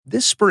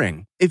This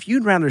spring, if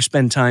you'd rather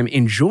spend time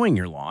enjoying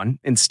your lawn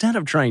instead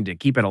of trying to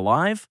keep it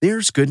alive,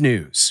 there's good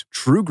news.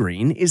 True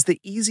Green is the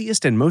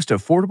easiest and most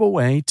affordable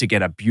way to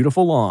get a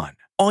beautiful lawn.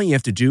 All you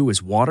have to do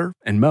is water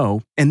and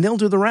mow, and they'll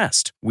do the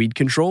rest. Weed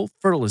control,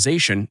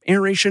 fertilization,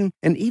 aeration,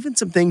 and even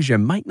some things you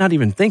might not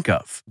even think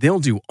of. They'll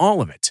do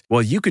all of it,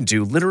 while you can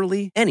do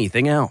literally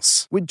anything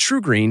else. With True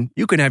Green,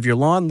 you can have your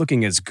lawn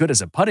looking as good as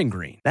a putting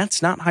green.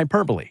 That's not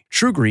hyperbole.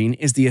 True Green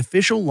is the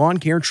official lawn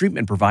care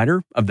treatment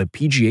provider of the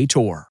PGA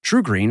Tour.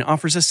 True Green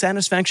offers a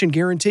satisfaction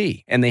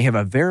guarantee, and they have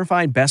a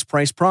verified best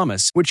price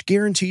promise, which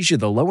guarantees you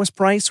the lowest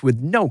price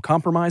with no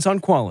compromise on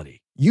quality.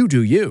 You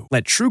do you.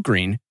 Let True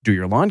Green do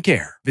your lawn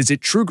care. Visit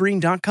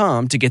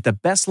TrueGreen.com to get the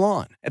best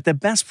lawn at the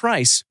best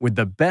price with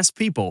the best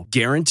people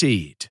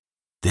guaranteed.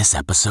 This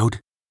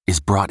episode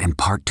is brought in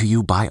part to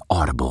you by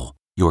Audible,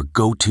 your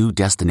go-to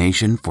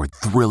destination for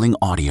thrilling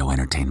audio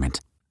entertainment.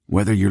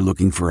 Whether you're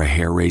looking for a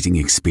hair-raising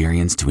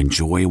experience to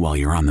enjoy while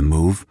you're on the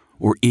move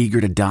or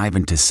eager to dive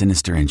into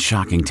sinister and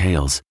shocking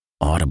tales,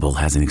 Audible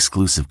has an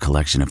exclusive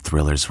collection of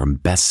thrillers from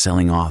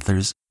best-selling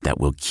authors that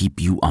will keep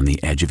you on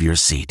the edge of your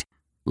seat.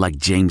 Like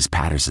James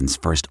Patterson's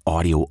first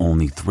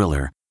audio-only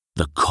thriller,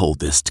 The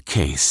Coldest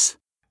Case.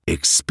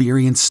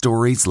 Experience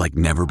stories like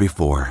never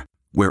before,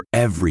 where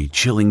every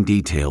chilling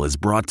detail is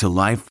brought to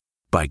life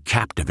by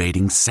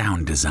captivating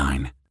sound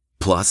design.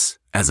 Plus,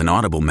 as an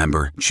Audible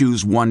member,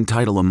 choose one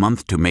title a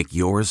month to make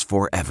yours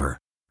forever.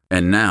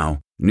 And now,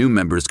 new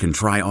members can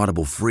try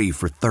Audible free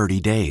for 30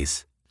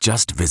 days.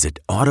 Just visit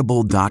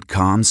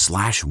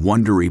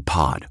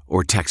audible.com/WonderyPod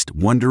or text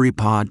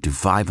WonderyPod to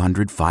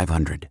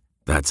 500-500.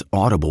 That's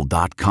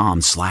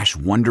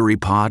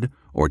audible.com/WonderyPod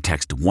or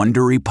text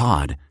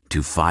WonderyPod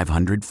to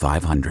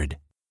 500-500.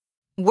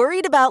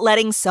 Worried about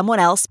letting someone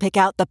else pick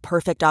out the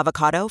perfect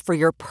avocado for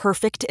your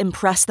perfect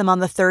impress them on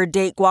the third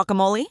date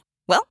guacamole?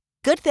 Well,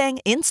 good thing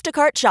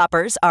Instacart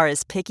shoppers are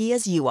as picky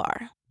as you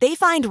are. They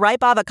find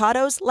ripe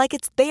avocados like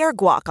it's their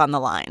guac on the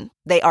line.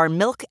 They are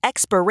milk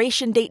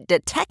expiration date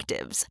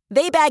detectives.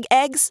 They bag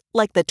eggs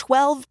like the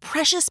 12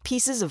 precious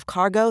pieces of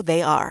cargo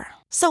they are.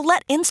 So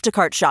let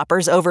Instacart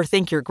shoppers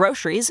overthink your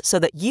groceries so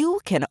that you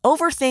can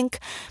overthink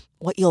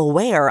what you'll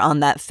wear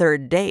on that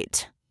third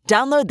date.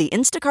 Download the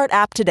Instacart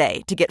app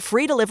today to get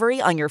free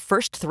delivery on your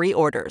first 3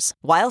 orders,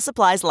 while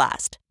supplies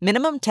last.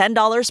 Minimum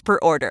 $10 per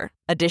order.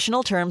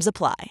 Additional terms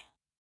apply.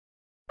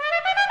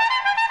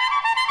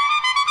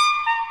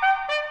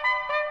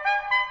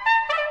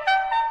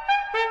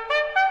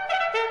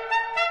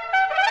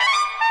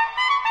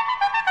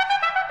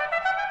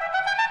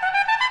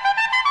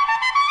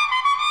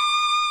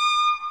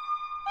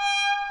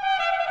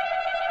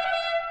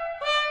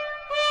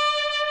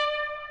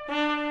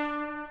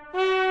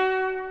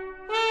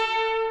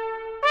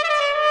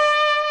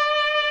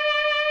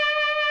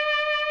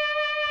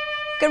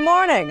 Good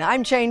morning,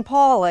 I'm Jane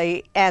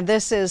Pauley, and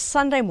this is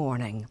Sunday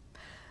Morning.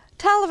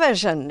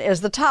 Television is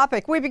the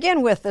topic we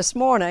begin with this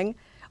morning.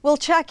 We'll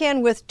check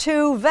in with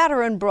 2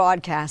 veteran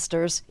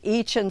broadcasters,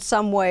 each in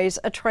some ways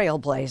a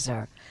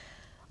trailblazer.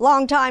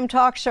 Longtime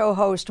talk show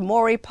host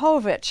Maury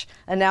Povich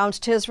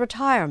announced his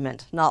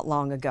retirement not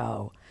long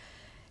ago.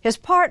 His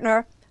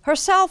partner,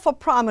 herself a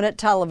prominent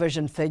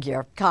television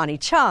figure, Connie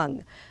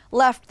Chung,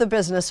 left the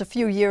business a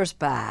few years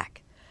back.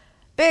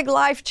 Big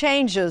life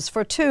changes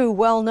for 2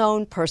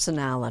 well-known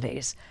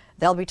personalities.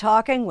 They'll be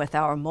talking with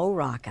our Mo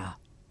Rocca.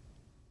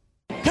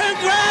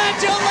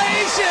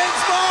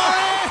 Congratulations,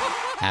 Maury!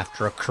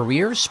 After a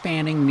career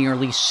spanning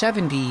nearly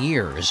 70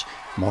 years,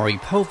 Maury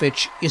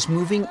Povich is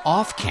moving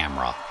off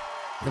camera.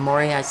 The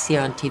Maury I see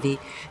on TV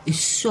is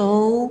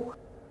so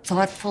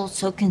thoughtful,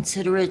 so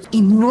considerate,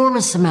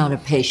 enormous amount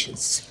of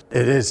patience.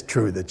 It is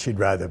true that she'd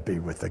rather be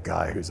with the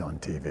guy who's on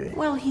TV.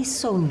 Well, he's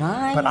so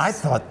nice. But I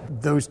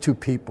thought those 2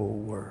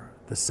 people were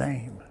the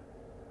same.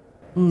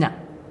 No.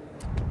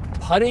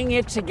 Putting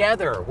it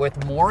together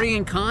with Maury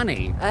and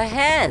Connie.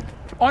 Ahead.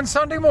 On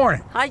Sunday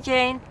Morning. Hi,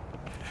 Jane.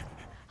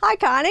 Hi,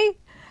 Connie.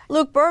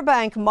 Luke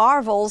Burbank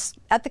marvels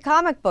at the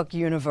comic book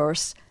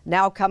universe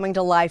now coming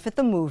to life at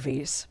the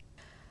movies.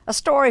 A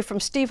story from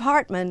Steve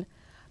Hartman,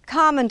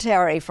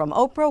 commentary from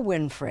Oprah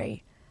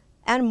Winfrey,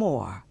 and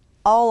more,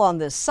 all on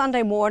this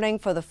Sunday morning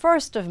for the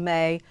 1st of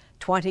May,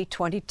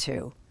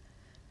 2022.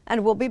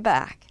 And we'll be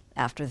back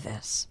after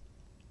this.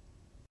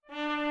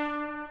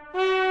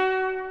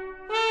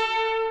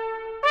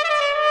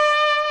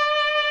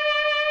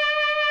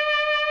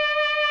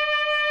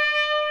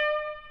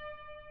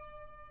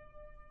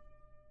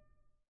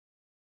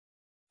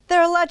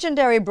 They're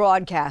legendary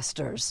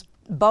broadcasters,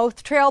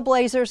 both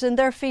trailblazers in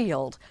their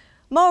field.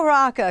 Mo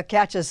Rocca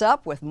catches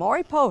up with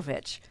Maury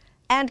Povich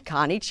and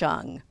Connie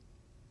Chung.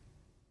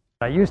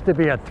 I used to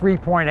be a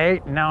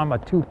 3.8, and now I'm a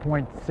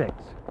 2.6.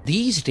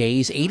 These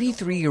days,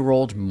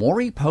 83-year-old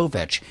Maury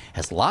Povich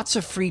has lots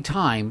of free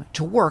time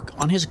to work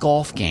on his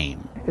golf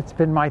game. It's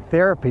been my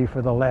therapy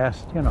for the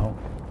last,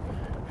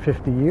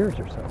 50 years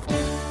or so.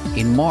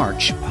 In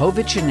March,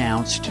 Povich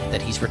announced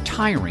that he's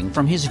retiring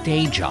from his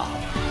day job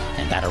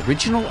and that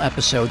original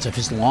episodes of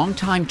his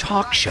longtime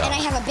talk show, And I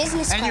have a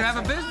business And you have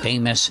a business.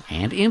 famous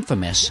and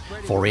infamous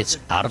for its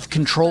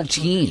out-of-control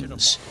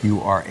teens.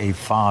 You are a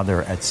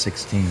father at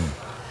 16. You're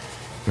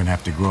gonna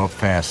have to grow up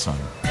fast, son.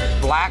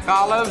 Black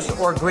olives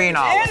or green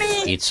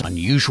olives? Its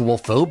unusual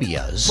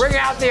phobias, Bring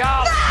out the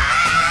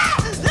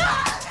olives.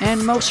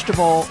 and most of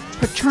all,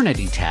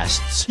 paternity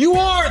tests You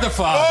are the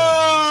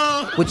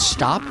father. would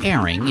stop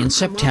airing in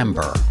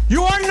September.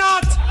 You are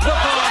not the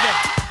father.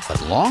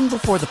 But long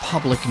before the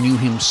public knew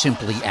him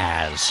simply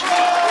as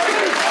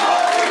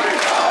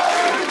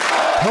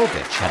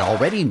Povich had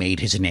already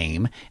made his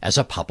name as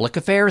a public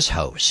affairs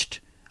host,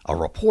 a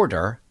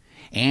reporter,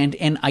 and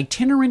an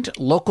itinerant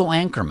local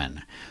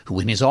anchorman who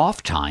in his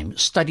off time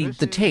studied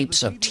the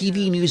tapes of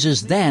TV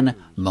News's then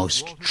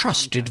most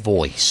trusted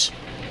voice.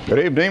 Good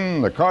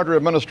evening. The Carter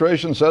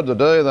administration said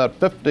today that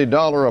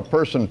 $50 a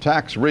person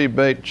tax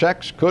rebate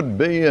checks could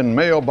be in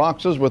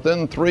mailboxes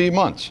within 3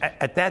 months.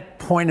 At that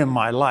point in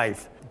my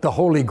life, the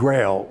holy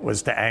grail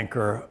was to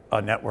anchor a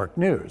network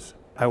news.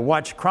 I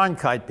watched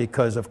Cronkite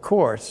because, of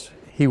course,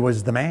 he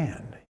was the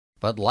man.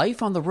 But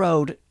life on the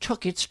road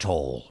took its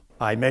toll.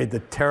 I made the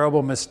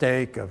terrible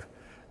mistake of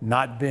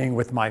not being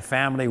with my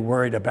family,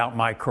 worried about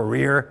my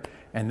career,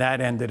 and that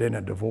ended in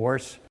a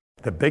divorce.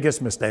 The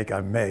biggest mistake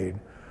I've made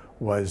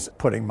was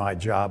putting my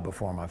job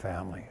before my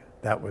family.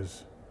 That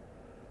was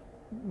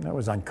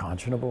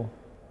unconscionable.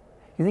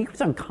 You think it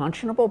was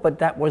unconscionable? But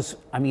that was,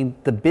 I mean,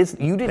 the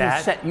business. You didn't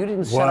set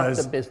up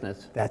the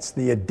business. That's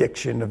the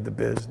addiction of the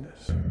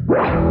business.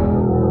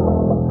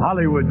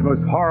 Hollywood's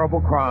most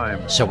horrible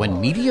crime. So when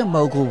media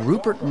mogul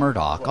Rupert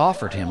Murdoch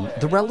offered him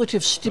the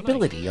relative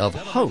stability of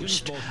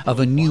host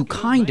of a new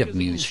kind of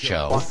news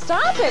show,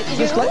 Stop it,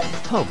 you!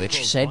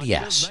 Povich said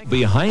yes.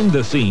 Behind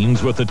the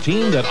scenes with the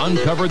team that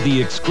uncovered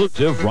the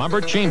exclusive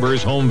Robert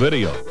Chambers home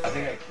video.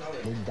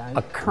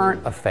 A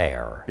Current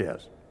Affair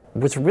Yes.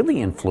 was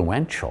really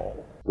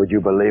influential. Would you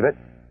believe it?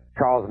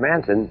 Charles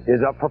Manson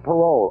is up for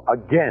parole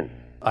again.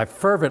 I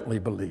fervently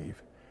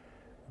believe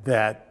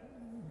that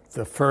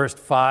the first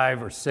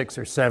 5 or 6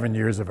 or 7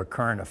 years of A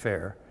Current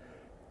Affair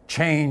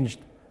changed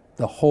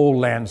the whole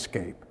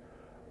landscape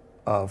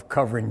of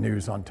covering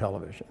news on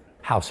television.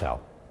 How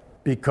so?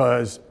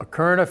 Because A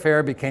Current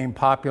Affair became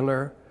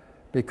popular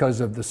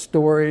because of the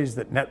stories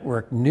that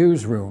network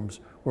newsrooms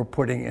were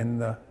putting in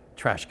the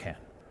trash can.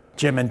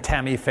 Jim and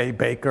Tammy Faye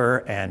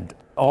Baker and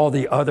all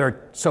the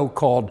other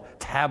so-called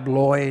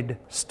tabloid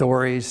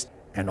stories.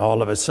 And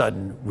all of a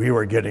sudden, we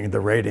were getting the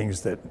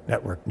ratings that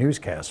network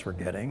newscasts were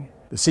getting.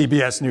 The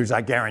CBS News, I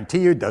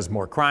guarantee you, does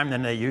more crime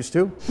than they used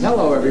to.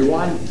 Hello,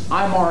 everyone.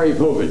 I'm Ari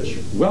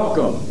Povich.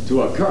 Welcome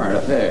to A Current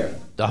Affair.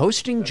 The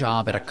hosting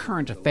job at A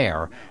Current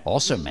Affair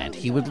also meant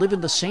he would live in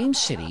the same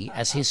city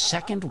as his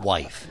second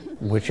wife.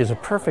 Which is a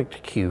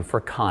perfect cue for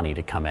Connie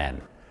to come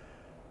in.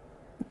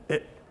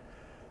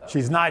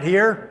 She's not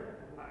here.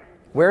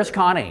 Where's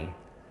Connie?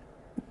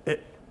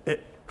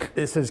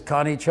 This is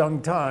Connie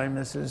Chung time.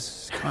 This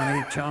is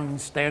Connie Chung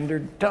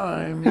Standard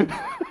Time.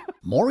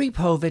 Maury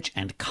Povich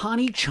and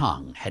Connie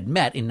Chung had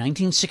met in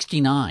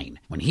 1969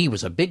 when he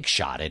was a big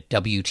shot at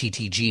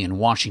WTTG in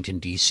Washington,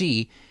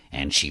 D.C.,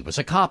 and she was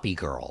a copy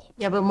girl.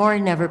 Yeah, but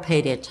Maury never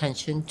paid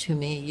attention to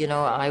me. You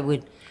know, I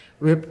would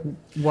rip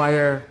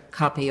wire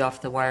copy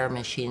off the wire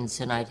machines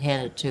and I'd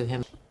hand it to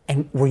him.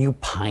 And were you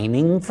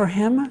pining for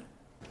him?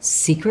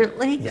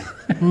 Secretly? Yeah.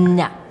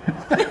 No.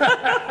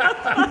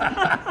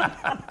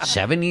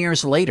 7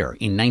 years later,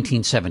 in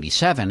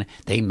 1977,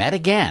 they met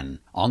again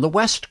on the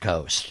West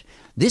Coast.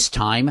 This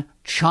time,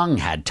 Chung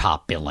had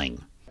top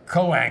billing.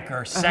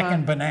 Co-anchor,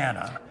 Second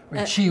Banana,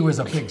 when she was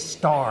a big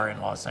star in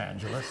Los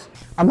Angeles.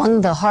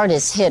 Among the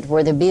hardest hit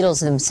were the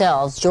Beatles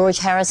themselves. George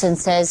Harrison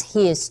says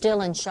he is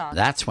still in shock.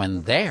 That's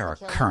when their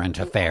current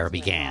affair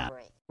began.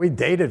 We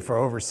dated for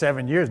over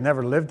 7 years,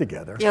 never lived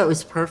together. Yeah, it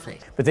was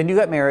perfect. But then you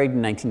got married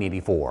in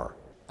 1984.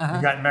 We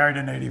got married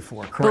in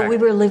 84, correct. But we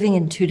were living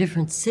in two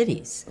different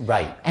cities.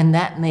 Right. And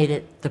that made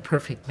it the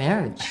perfect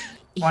marriage.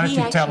 Why don't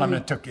you tell him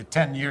it took you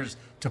 10 years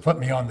to put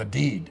me on the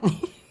deed?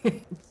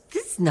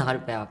 This is not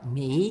about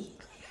me.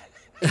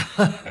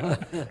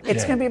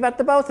 It's going to be about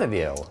the both of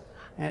you.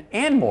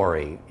 And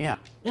Maury, yeah.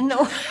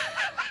 No.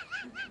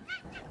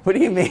 What do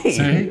you mean?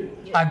 See,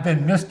 I've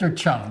been Mr.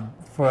 Chung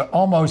for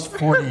almost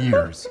 40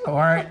 years, all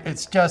right?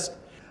 It's just,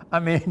 I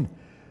mean,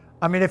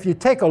 if you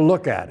take a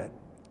look at it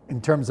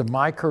in terms of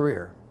my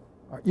career,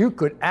 you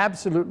could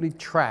absolutely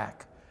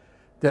track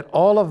that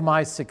all of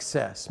my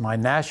success, my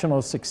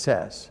national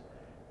success,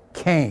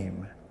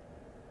 came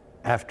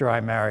after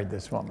I married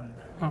this woman.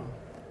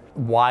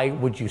 Why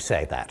would you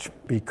say that?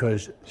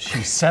 Because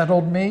she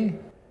settled me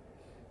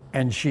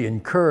and she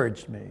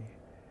encouraged me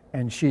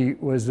and she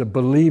was a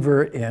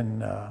believer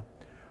in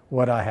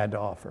what I had to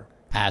offer.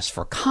 As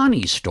for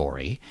Connie's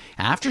story,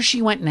 after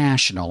she went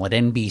national at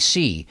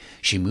NBC,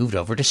 she moved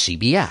over to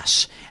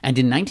CBS, and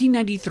in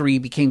 1993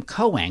 became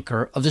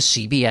co-anchor of the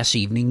CBS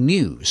Evening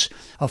News,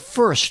 a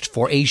first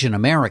for Asian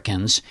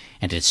Americans,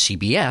 and at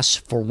CBS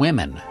for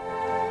women.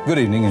 Good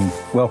evening and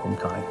welcome,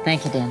 Connie.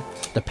 Thank you, Dan.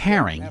 The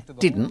pairing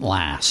didn't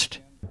last.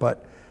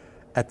 But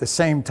at the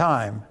same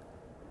time,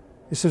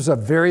 this was a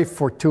very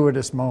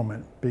fortuitous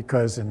moment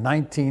because in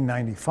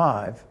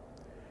 1995,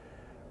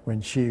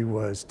 when she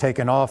was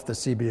taken off the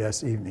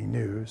CBS Evening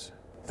News,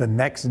 the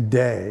next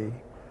day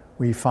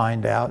we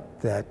find out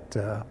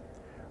that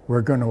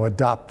we're going to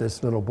adopt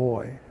this little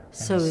boy.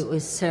 So it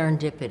was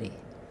serendipity.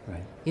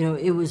 Right. You know,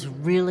 it was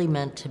really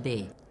meant to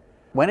be.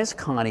 When is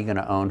Connie going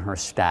to own her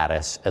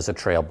status as a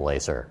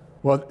trailblazer?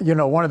 Well, you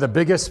know, one of the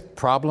biggest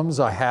problems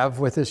I have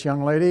with this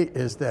young lady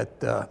is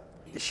that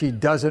she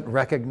doesn't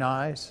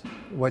recognize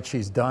what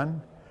she's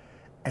done,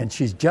 and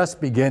she's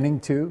just beginning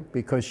to,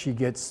 because she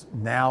gets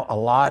now a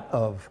lot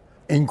of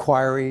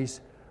inquiries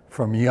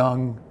from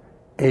young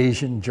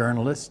Asian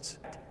journalists.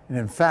 And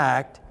in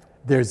fact,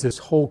 there's this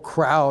whole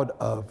crowd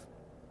of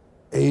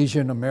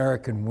Asian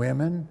American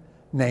women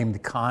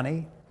named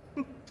Connie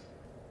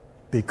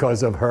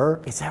because of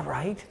her. Is that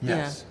right?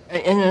 Yes. Yeah.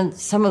 And then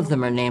some of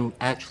them are named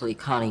actually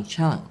Connie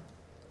Chung,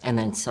 and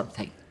then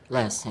something,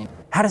 last name.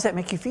 How does that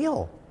make you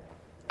feel?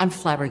 I'm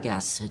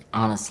flabbergasted,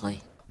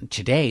 honestly.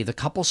 Today, the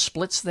couple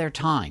splits their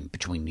time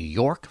between New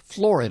York,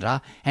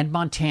 Florida, and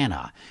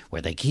Montana,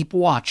 where they keep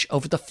watch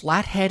over the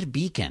Flathead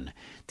Beacon,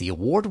 the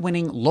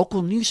award-winning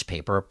local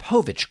newspaper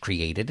Povich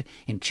created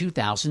in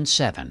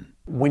 2007.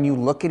 When you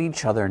look at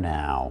each other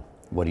now,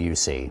 what do you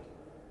see?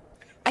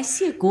 I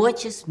see a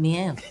gorgeous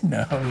man.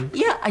 No.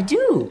 Yeah, I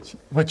do.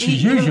 What you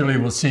usually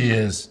will see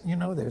is, you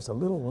know, there's a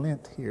little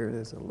lint here,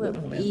 there's a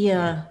little lint.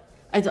 Yeah.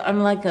 I'm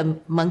like a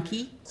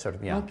monkey. Sort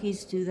of, yeah.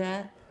 Monkeys do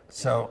that.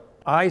 So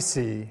I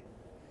see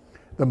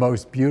the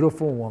most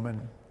beautiful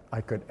woman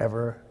I could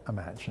ever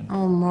imagine.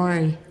 Oh,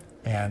 Maury.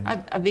 And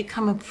I've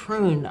become a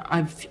prune.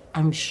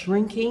 I'm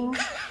shrinking,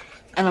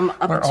 and I'm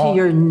up to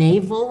your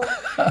navel,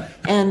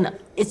 and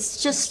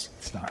it's just.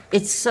 It's not.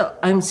 It's so.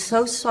 I'm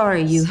so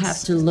sorry. You have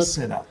to look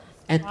Sit up.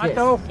 at this.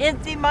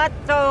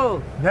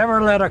 Intimato.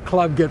 Never let a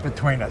club get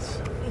between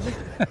us.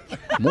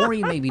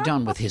 Maury may be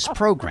done with his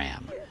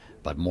program,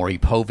 but Maury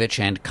Povich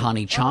and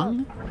Connie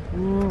Chung?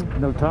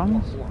 No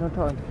tongues? No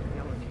tongues.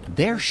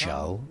 Their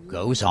show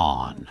goes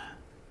on.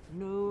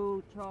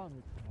 No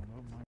tongue.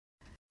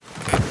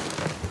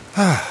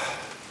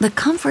 The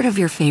comfort of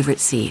your favorite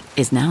seat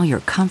is now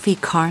your comfy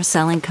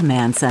car-selling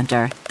command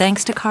center,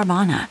 thanks to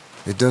Carvana.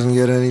 It doesn't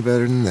get any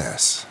better than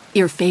this.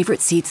 Your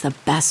favorite seat's the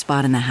best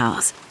spot in the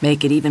house.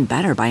 Make it even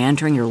better by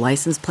entering your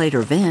license plate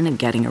or VIN and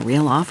getting a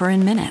real offer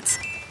in minutes.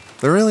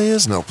 There really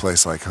is no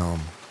place like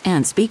home.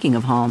 And speaking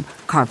of home,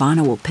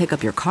 Carvana will pick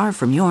up your car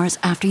from yours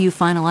after you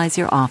finalize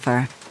your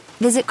offer.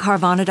 Visit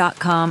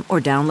Carvana.com or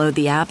download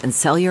the app and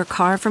sell your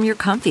car from your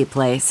comfy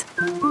place.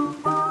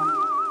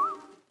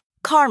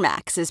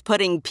 CarMax is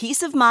putting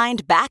peace of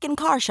mind back in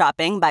car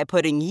shopping by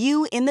putting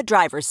you in the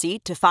driver's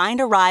seat to find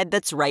a ride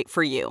that's right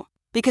for you.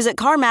 Because at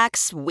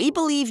CarMax, we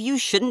believe you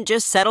shouldn't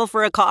just settle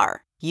for a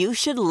car. You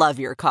should love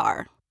your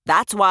car.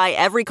 That's why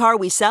every car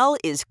we sell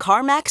is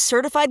CarMax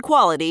certified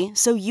quality,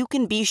 so you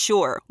can be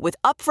sure with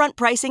upfront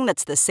pricing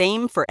that's the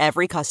same for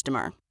every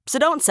customer. So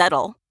don't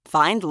settle.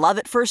 Find love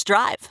at first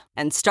drive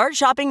and start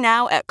shopping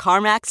now at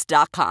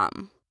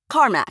CarMax.com.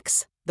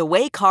 CarMax, the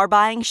way car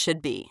buying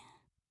should be.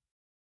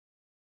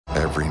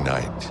 Every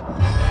night,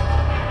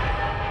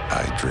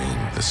 I dream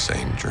the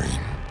same dream.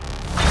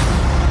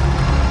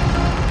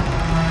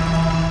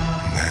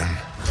 And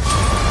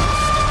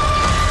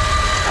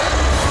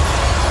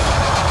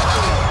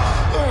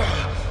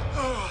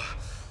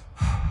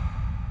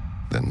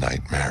then, the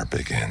nightmare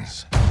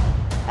begins.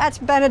 That's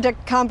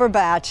Benedict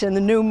Cumberbatch in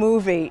the new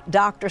movie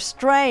Doctor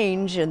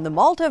Strange in the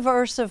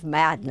Multiverse of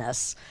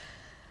Madness.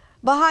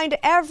 Behind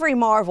every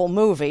Marvel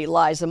movie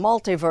lies a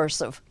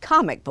multiverse of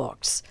comic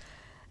books.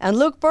 And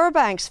Luke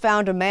Burbanks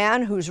found a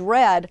man who's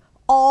read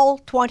all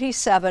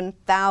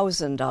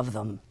 27,000 of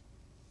them.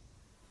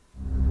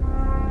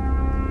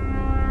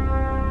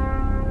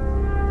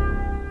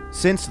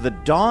 Since the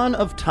dawn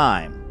of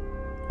time,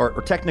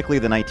 or technically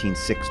the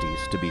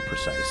 1960s to be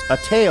precise, a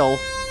tale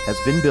has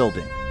been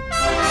building.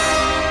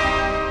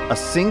 A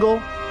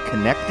single,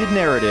 connected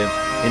narrative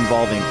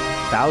involving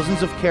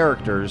thousands of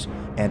characters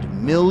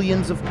and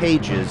millions of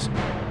pages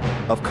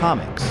of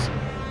comics.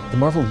 The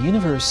Marvel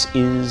Universe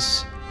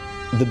is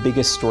the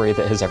biggest story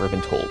that has ever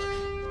been told.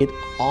 It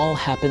all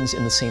happens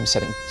in the same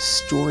setting.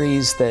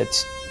 Stories that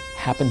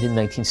happened in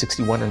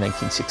 1961 or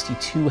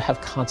 1962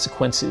 have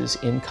consequences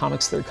in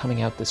comics that are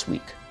coming out this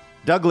week.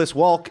 Douglas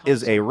Walk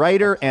is a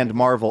writer and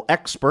Marvel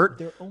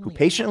expert who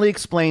patiently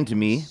explained to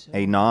me,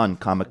 a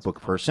non-comic book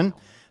person,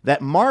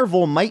 that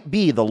Marvel might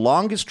be the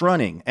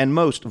longest-running and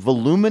most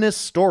voluminous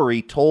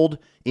story told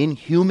in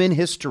human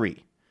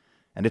history.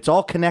 And it's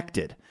all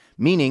connected,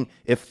 meaning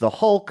if the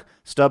Hulk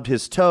stubbed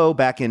his toe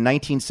back in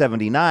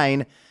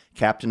 1979,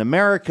 Captain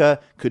America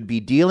could be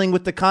dealing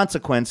with the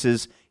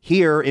consequences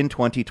here in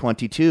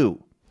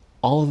 2022.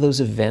 All of those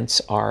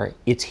events are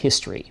its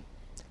history,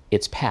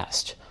 its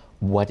past,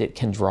 what it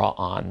can draw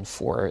on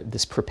for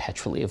this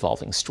perpetually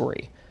evolving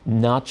story.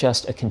 Not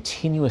just a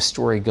continuous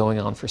story going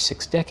on for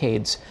 6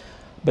 decades,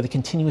 but a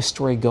continuous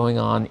story going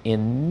on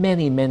in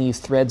many, many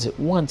threads at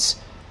once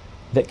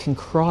that can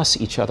cross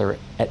each other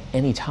at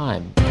any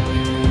time.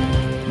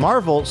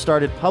 Marvel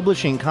started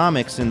publishing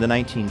comics in the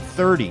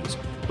 1930s,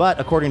 but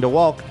according to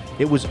Walk,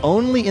 it was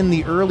only in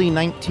the early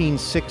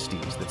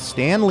 1960s that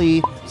Stan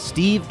Lee,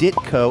 Steve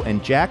Ditko,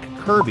 and Jack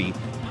Kirby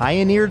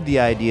pioneered the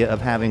idea of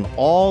having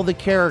all the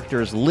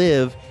characters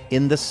live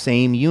in the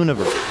same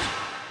universe.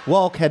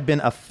 Walk had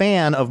been a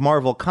fan of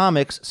Marvel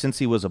Comics since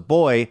he was a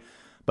boy,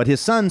 but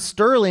his son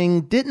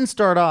Sterling didn't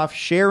start off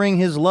sharing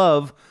his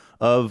love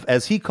of,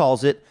 as he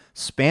calls it,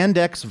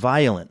 spandex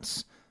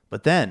violence.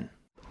 But then,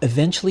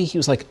 eventually he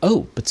was like,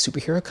 oh, but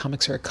superhero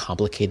comics are a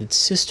complicated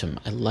system.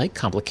 I like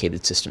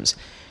complicated systems.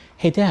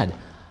 Hey, Dad,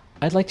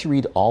 I'd like to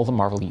read all the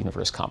Marvel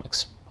Universe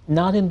comics.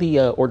 Not in the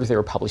order they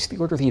were published, the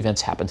order the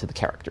events happened to the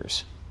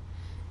characters.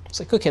 It's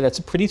like, okay, that's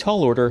a pretty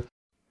tall order.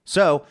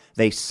 So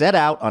they set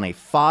out on a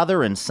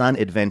father and son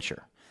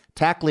adventure,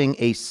 tackling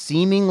a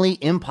seemingly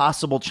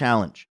impossible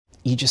challenge.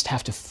 You just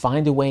have to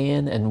find a way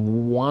in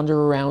and wander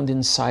around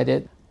inside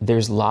it.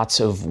 There's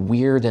lots of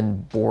weird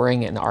and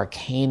boring and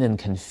arcane and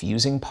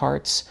confusing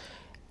parts,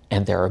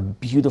 and there are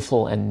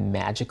beautiful and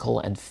magical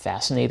and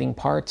fascinating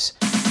parts.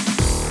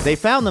 They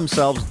found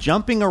themselves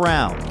jumping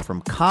around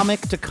from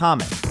comic to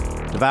comic,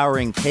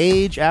 devouring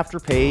page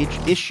after page,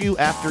 issue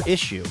after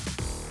issue.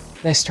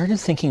 And I started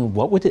thinking,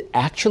 what would it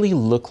actually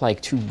look like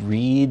to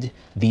read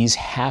these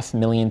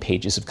 500,000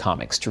 pages of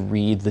comics, to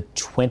read the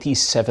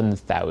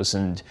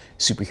 27,000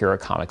 superhero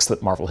comics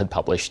that Marvel had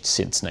published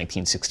since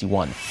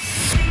 1961?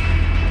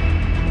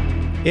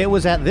 It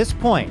was at this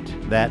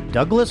point that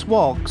Douglas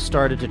Walk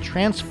started to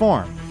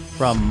transform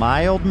from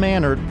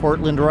mild-mannered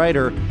Portland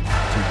writer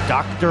to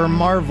Dr.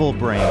 Marvel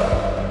Brain,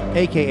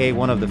 aka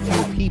one of the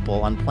few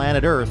people on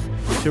planet Earth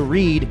to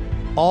read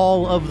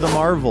all of the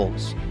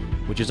Marvels,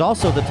 which is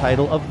also the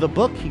title of the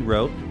book he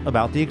wrote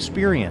about the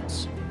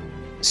experience.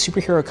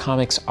 Superhero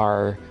comics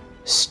are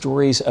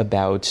stories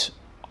about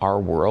our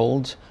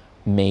world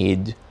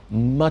made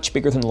much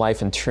bigger than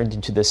life and turned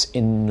into this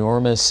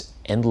enormous,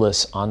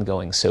 endless,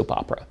 ongoing soap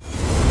opera.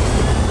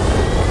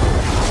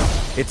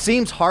 It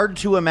seems hard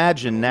to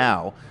imagine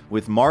now,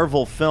 with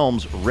Marvel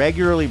films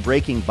regularly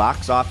breaking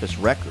box office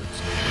records.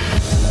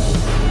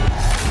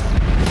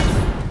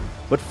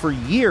 But for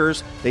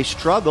years, they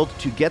struggled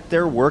to get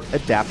their work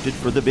adapted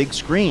for the big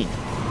screen.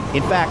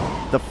 In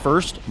fact, the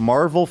first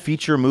Marvel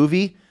feature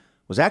movie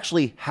was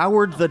actually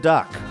Howard the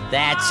Duck.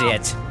 That's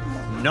it.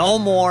 No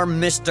more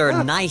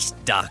Mr. Nice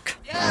Duck.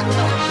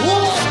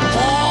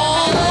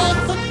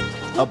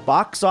 A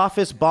box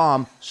office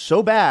bomb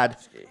so bad,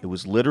 it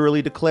was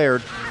literally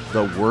declared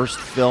the worst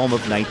film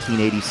of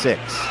 1986.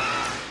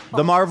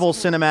 The Marvel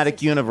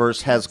Cinematic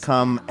Universe has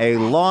come a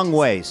long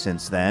way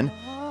since then,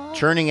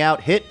 churning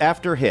out hit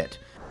after hit.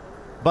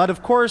 But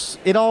of course,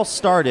 it all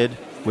started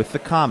with the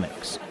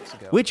comics,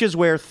 which is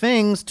where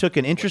things took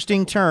an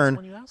interesting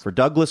turn for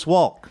Douglas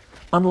Walk.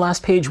 On the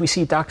last page, we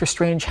see Doctor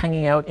Strange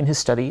hanging out in his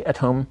study at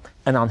home,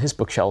 and on his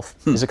bookshelf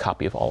is a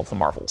copy of all of the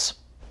Marvels.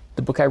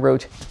 The book I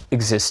wrote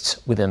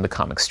exists within the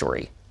comic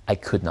story. I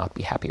could not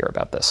be happier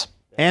about this.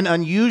 An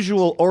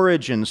unusual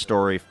origin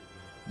story,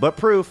 but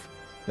proof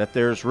that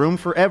there's room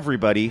for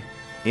everybody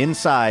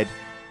inside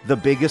the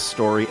biggest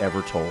story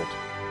ever told.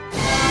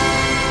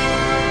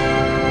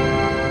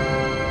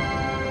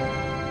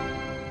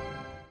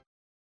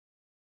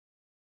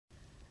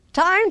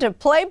 Time to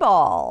play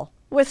ball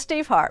with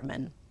Steve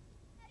Hartman.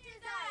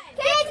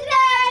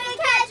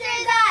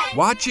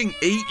 Watching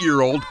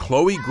 8-year-old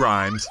Chloe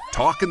Grimes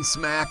talking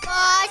smack,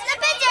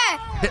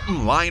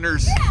 hitting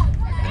liners,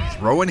 and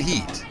throwing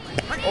heat.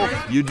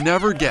 You'd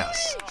never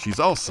guess she's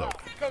also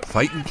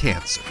fighting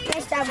cancer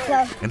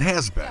and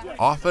has been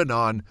off and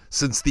on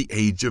since the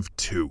age of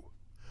 2.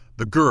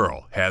 The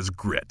girl has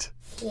grit.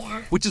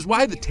 Yeah. Which is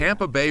why the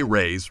Tampa Bay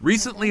Rays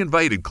recently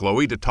invited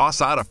Chloe to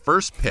toss out a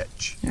first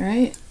pitch. All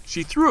right.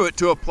 She threw it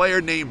to a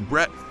player named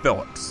Brett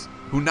Phillips,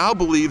 who now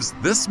believes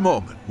this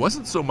moment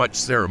wasn't so much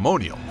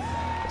ceremonial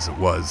as it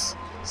was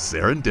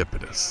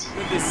serendipitous.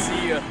 Good to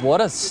see you.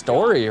 What a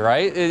story,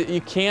 right?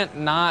 You can't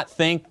not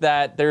think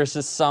that there's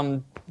just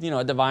some,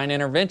 divine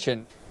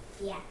intervention.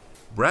 Yeah.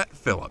 Brett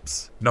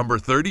Phillips, number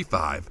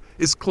 35,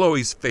 is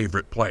Chloe's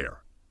favorite player,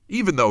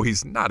 even though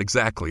he's not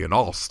exactly an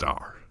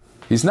all-star.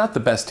 He's not the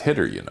best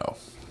hitter,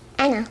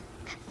 I know,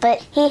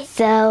 but he's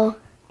so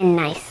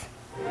nice.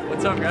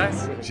 What's up,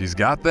 guys? She's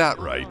got that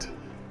right.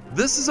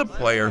 This is a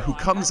player who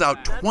comes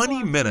out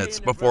 20 minutes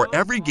before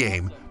every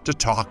game to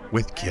talk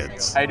with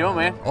kids. How you doing,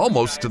 man?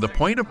 Almost to the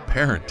point of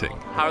parenting.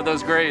 How are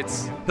those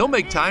grades? He'll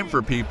make time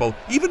for people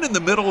even in the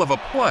middle of a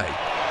play.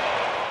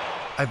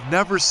 I've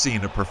never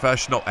seen a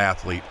professional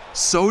athlete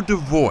so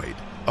devoid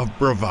of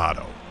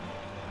bravado,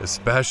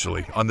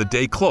 especially on the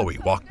day Chloe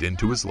walked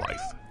into his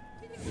life.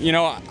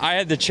 I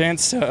had the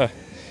chance to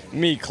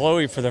meet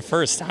Chloe for the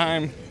first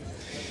time,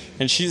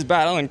 and she's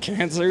battling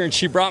cancer, and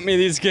she brought me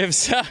these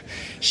gifts.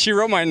 She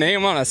wrote my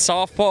name on a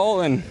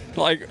softball, and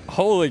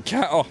holy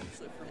cow.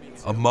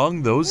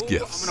 Among those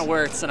gifts, I'm gonna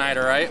wear it tonight,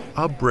 all right?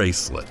 a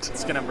bracelet.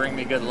 It's gonna bring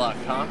me good luck,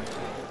 huh?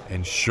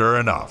 And sure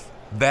enough,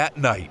 that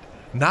night,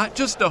 not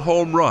just a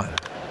home run.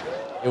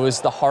 It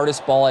was the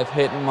hardest ball I've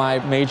hit in my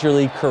major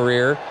league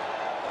career.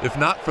 If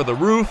not for the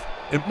roof,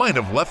 it might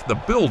have left the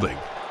building.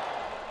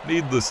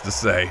 Needless to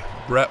say,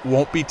 Brett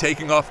won't be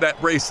taking off that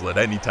bracelet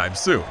anytime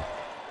soon.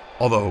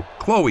 Although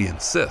Chloe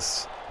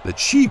insists that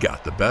she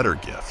got the better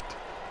gift.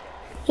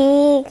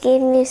 He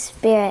gave me a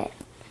spirit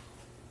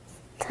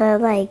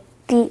to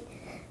beat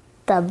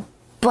the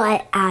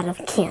butt out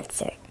of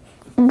cancer.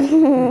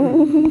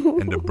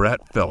 And to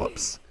Brett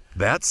Phillips,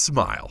 that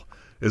smile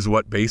is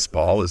what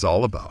baseball is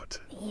all about.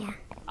 Yeah.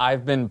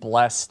 I've been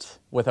blessed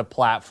with a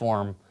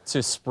platform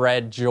to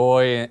spread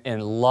joy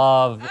and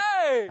love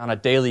on a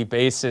daily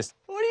basis.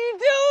 What are you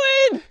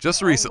doing?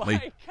 Just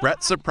recently,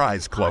 Brett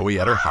surprised Chloe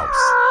at her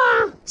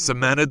house,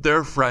 cemented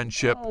their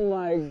friendship,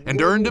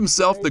 and earned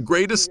himself the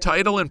greatest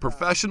title in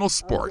professional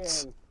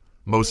sports,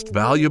 most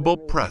valuable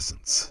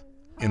presence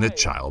in a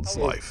child's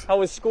life. How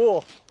was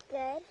school?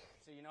 Good.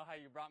 So you know how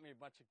you brought me a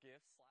bunch of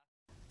gifts?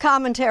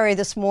 Commentary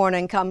this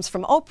morning comes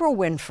from Oprah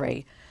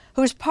Winfrey,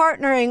 who's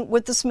partnering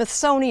with the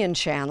Smithsonian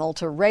Channel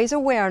to raise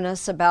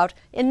awareness about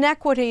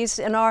inequities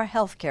in our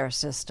healthcare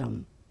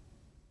system.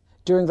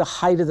 During the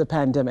height of the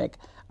pandemic,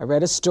 I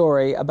read a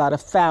story about a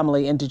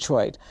family in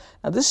Detroit.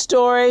 Now, this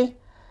story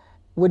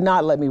would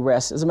not let me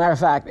rest. As a matter of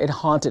fact, it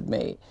haunted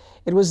me.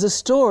 It was the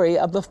story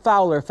of the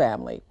Fowler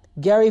family.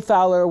 Gary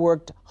Fowler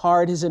worked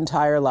hard his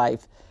entire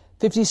life,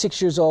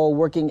 56 years old,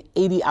 working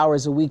 80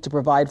 hours a week to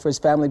provide for his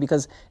family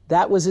because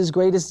that was his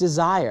greatest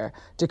desire,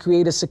 to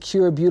create a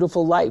secure,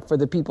 beautiful life for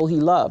the people he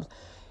loved.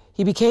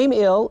 He became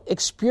ill,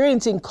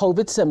 experiencing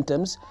COVID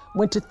symptoms,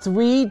 went to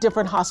 3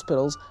 different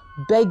hospitals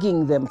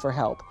begging them for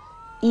help.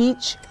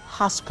 Each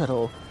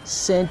hospital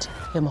sent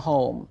him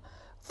home.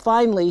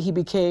 Finally, he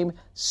became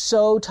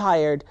so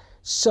tired,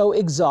 so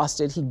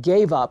exhausted, he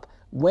gave up,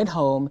 went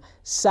home,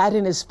 sat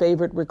in his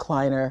favorite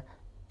recliner,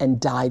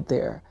 and died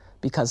there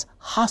because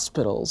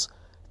hospitals,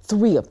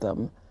 3 of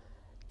them,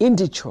 in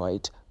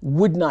Detroit,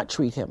 would not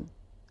treat him.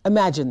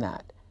 Imagine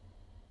that.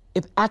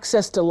 If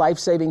access to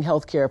life-saving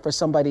health care for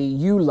somebody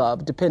you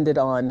love depended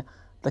on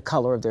the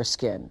color of their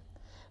skin.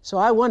 So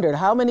I wondered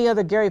how many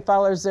other Gary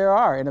Fowlers there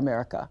are in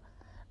America.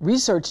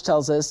 Research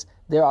tells us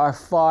there are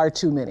far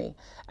too many,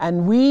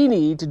 and we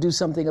need to do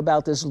something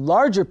about this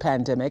larger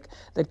pandemic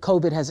that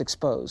COVID has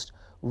exposed,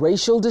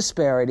 racial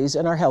disparities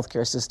in our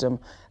healthcare system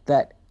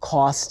that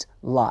cost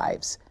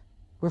lives.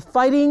 We're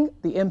fighting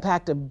the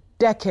impact of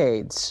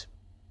decades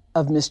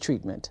of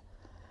mistreatment,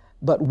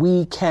 but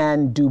we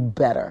can do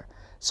better.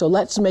 So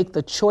let's make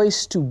the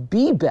choice to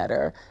be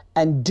better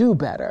and do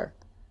better.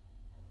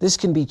 This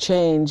can be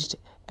changed,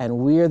 and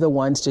we're the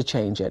ones to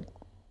change it.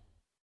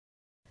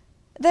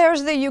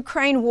 There's the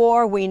Ukraine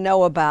war we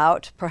know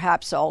about,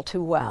 perhaps all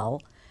too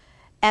well.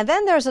 And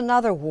then there's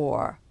another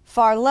war,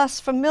 far less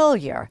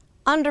familiar,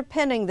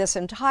 underpinning this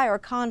entire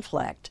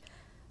conflict.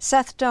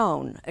 Seth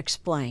Doan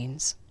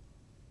explains.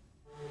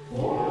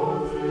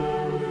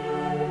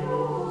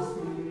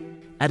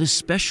 At a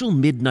special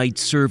midnight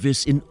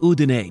service in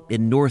Udine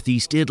in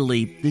northeast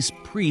Italy, this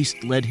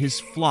priest led his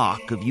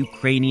flock of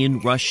Ukrainian,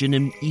 Russian,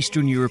 and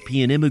Eastern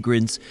European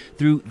immigrants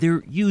through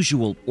their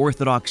usual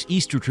Orthodox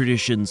Easter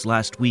traditions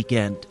last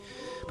weekend.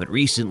 But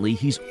recently,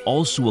 he's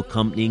also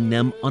accompanying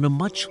them on a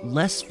much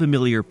less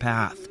familiar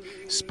path,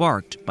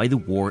 sparked by the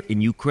war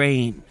in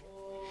Ukraine.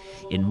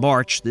 In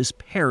March, this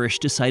parish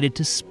decided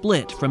to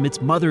split from its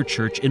mother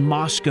church in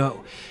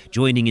Moscow,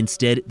 joining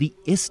instead the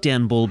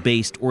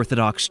Istanbul-based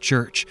Orthodox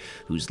Church,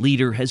 whose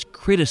leader has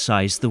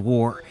criticized the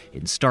war,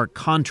 in stark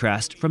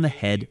contrast from the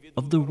head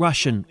of the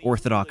Russian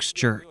Orthodox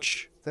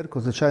Church.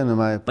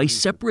 By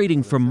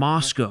separating from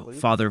Moscow,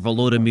 Father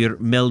Volodymyr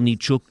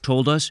Melnichuk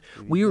told us,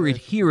 we are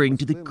adhering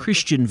to the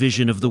Christian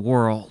vision of the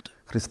world.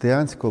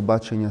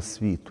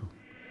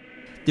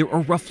 There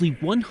are roughly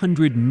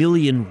 100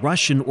 million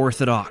Russian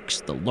Orthodox,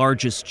 the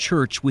largest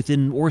church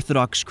within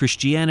Orthodox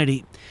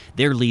Christianity.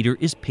 Their leader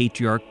is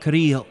Patriarch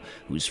Kirill,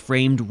 who's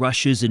framed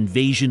Russia's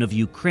invasion of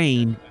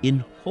Ukraine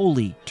in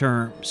holy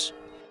terms.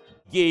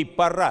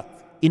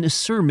 In a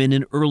sermon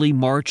in early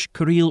March,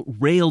 Kirill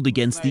railed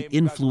against the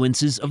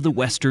influences of the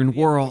Western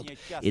world,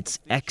 its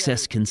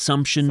excess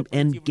consumption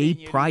and gay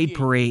pride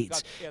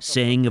parades,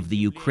 saying of the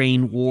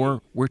Ukraine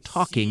war, we're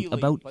talking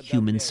about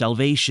human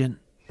salvation.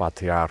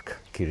 Patriarch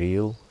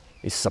Kirill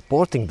is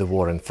supporting the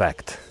war, in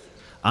fact.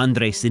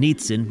 Andrei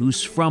Sinitsyn,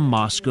 who's from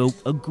Moscow,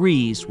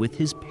 agrees with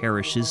his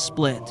parish's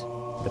split.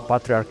 The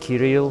Patriarch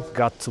Kirill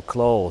got too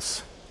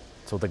close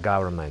to the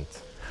government.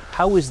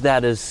 How is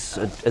that as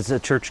a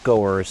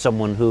churchgoer,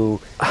 someone who,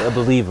 a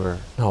believer?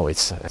 No,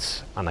 it's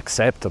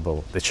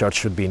unacceptable. The church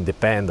should be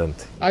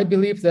independent. I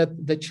believe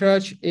that the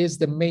church is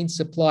the main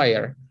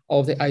supplier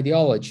of the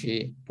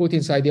ideology,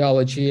 Putin's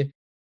ideology.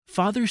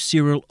 Father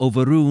Cyril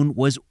Overun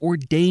was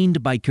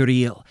ordained by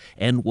Kirill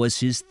and was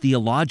his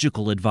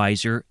theological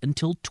advisor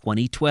until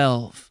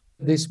 2012.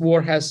 This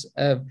war has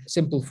a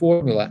simple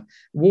formula.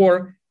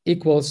 War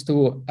equals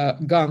to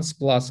guns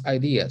plus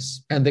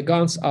ideas. And the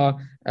guns are,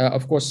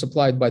 of course,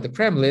 supplied by the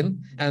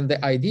Kremlin, and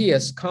the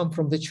ideas come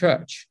from the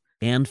church.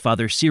 And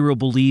Father Cyril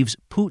believes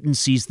Putin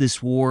sees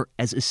this war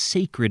as a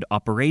sacred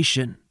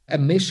operation. A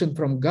mission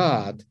from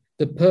God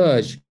to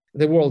purge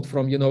the world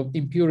from,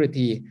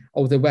 impurity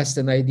of the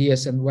Western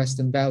ideas and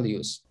Western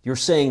values. You're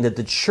saying that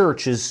the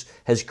church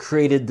has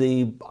created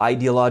the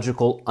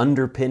ideological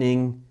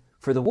underpinning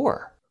for the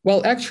war.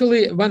 Well,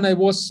 actually, when I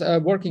was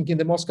working in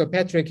the Moscow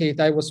Patriarchate,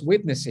 I was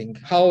witnessing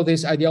how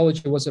this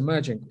ideology was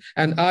emerging,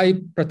 and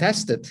I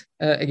protested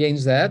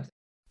against that.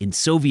 In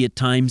Soviet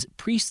times,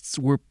 priests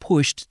were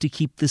pushed to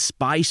keep the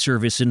spy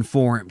service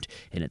informed,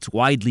 and it's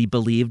widely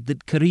believed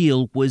that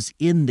Kirill was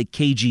in the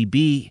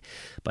KGB.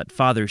 But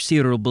Father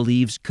Cyril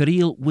believes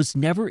Kirill was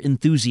never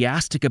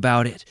enthusiastic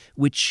about it,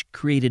 which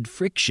created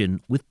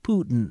friction with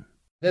Putin.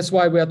 That's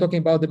why we are talking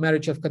about the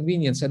marriage of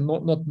convenience and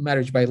not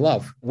marriage by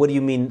love. What do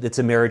you mean it's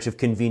a marriage of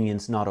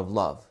convenience, not of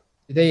love?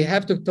 They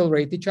have to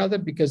tolerate each other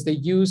because they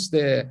use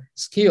the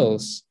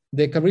skills,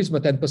 the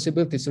charisma and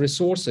possibilities,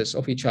 resources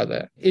of each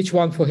other, each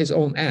one for his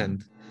own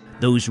end.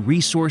 Those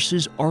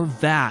resources are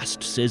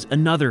vast, says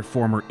another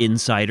former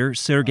insider,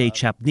 Sergei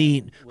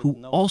Chapnin, who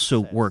also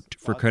worked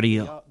for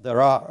Kirill.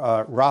 There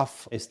are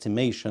rough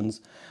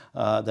estimations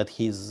that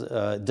he's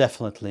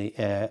definitely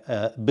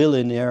a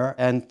billionaire,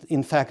 and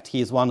in fact, he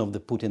is one of the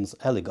Putin's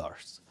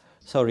oligarchs.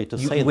 Sorry to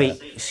say that.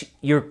 Wait,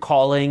 you're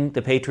calling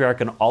the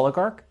patriarch an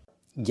oligarch?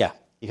 Yeah,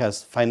 he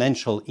has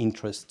financial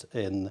interest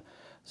in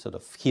sort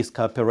of his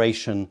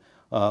cooperation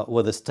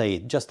with the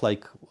state, just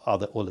like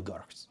other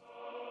oligarchs.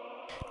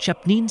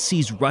 Chapnin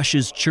sees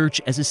Russia's church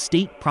as a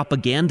state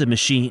propaganda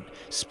machine,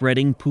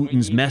 spreading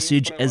Putin's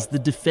message as the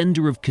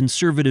defender of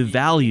conservative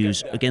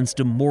values against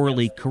a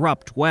morally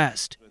corrupt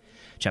West.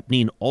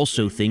 Chapnin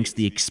also thinks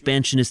the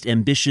expansionist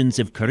ambitions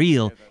of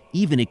Kirill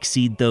even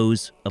exceed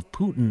those of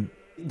Putin.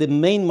 The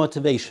main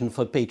motivation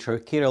for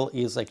Patriarch Kirill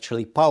is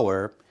actually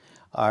power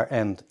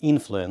and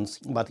influence,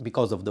 but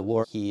because of the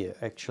war, he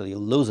actually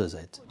loses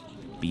it.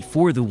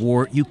 Before the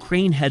war,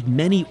 Ukraine had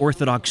many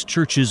Orthodox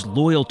churches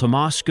loyal to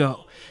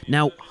Moscow.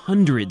 Now,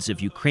 hundreds of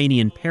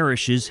Ukrainian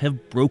parishes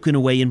have broken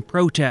away in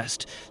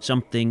protest,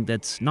 something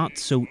that's not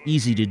so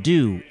easy to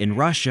do in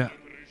Russia.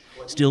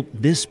 Still,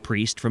 this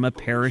priest from a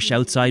parish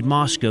outside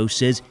Moscow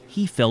says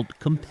he felt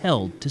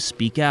compelled to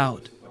speak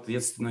out.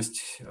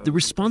 The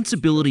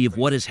responsibility of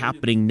what is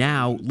happening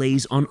now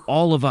lays on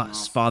all of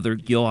us, Father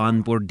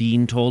Ioan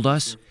Bordin told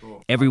us,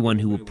 everyone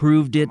who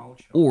approved it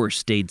or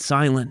stayed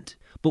silent.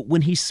 But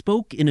when he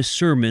spoke in a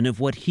sermon of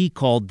what he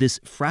called this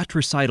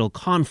fratricidal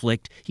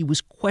conflict, he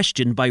was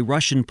questioned by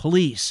Russian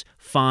police,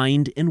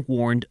 fined and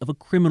warned of a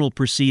criminal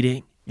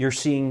proceeding. You're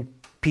seeing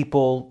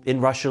people in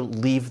Russia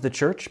leave the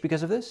church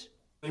because of this?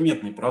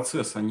 It's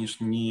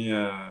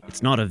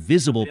not a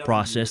visible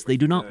process. They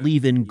do not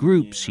leave in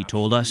groups, he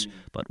told us,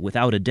 but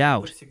without a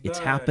doubt, it's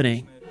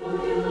happening.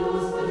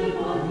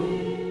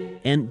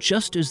 And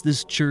just as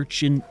this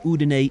church in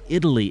Udine,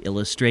 Italy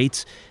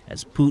illustrates,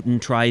 as Putin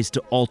tries to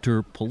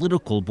alter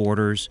political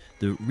borders,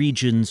 the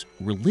region's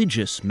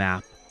religious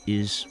map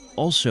is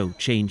also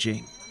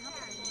changing.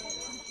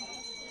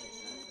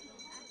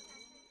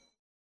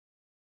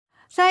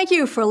 Thank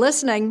you for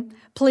listening.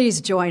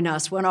 Please join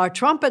us when our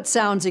trumpet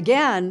sounds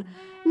again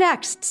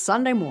next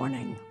Sunday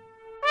morning.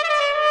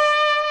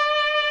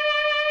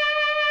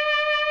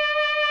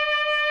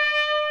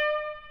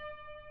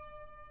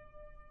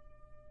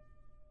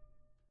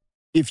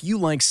 If you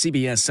like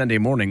CBS Sunday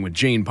Morning with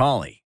Jane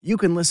Pauley, you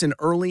can listen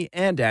early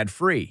and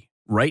ad-free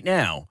right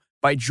now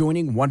by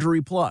joining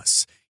Wondery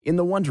Plus in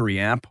the Wondery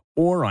app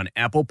or on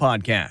Apple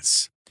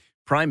Podcasts.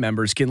 Prime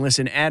members can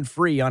listen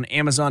ad-free on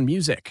Amazon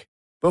Music.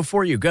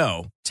 Before you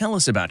go, tell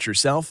us about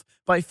yourself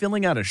by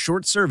filling out a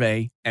short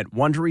survey at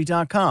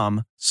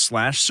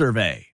Wondery.com/survey.